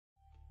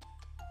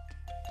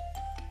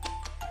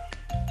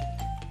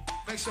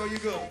Make sure you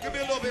good. Give me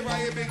a little bit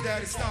right here, Big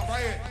Daddy. Stop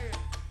right here.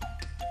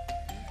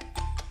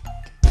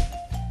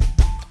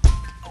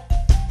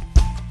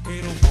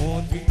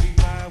 804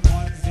 335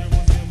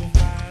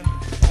 1005.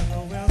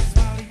 LOL,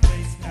 smiley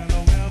face,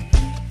 LOL.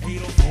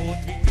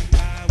 804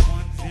 335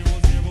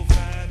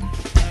 1005.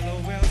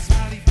 LOL,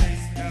 smiley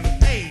face, LOL.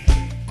 Hey,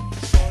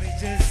 shorty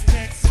just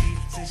text me,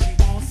 said she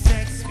won't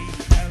sex me.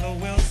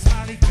 LOL,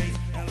 smiley face,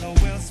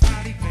 LOL,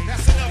 smiley face.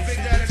 That's enough, Big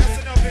Daddy. That's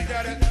enough, Big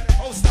Daddy.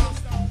 Oh, stop.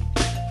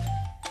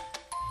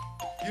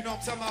 You know what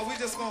I'm talking about? We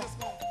just gonna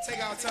take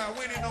our time.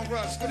 We ain't in no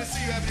rush. Good to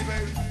see you, happy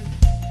baby.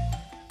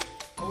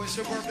 Oh, it's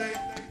your birthday?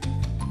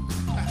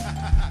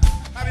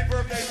 Happy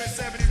birthday, Miss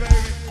 70,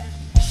 baby.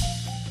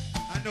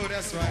 I know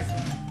that's right.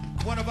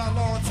 One of our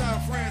long-time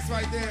friends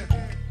right there,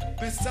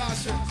 Miss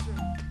Tasha.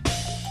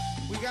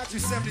 We got you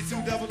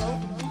 7200.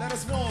 Let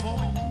us warm,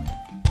 homie.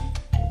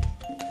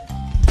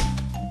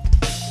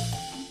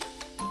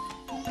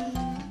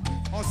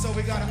 Also,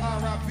 we got an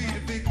RIP, the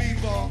Big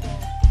Meatball.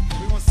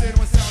 We gonna say it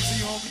one sound to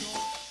you, homie.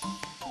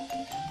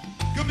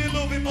 Give me a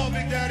little bit more,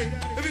 Big Daddy.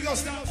 Here we go,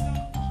 stop.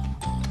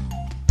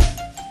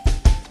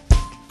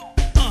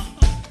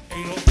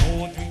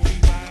 804 335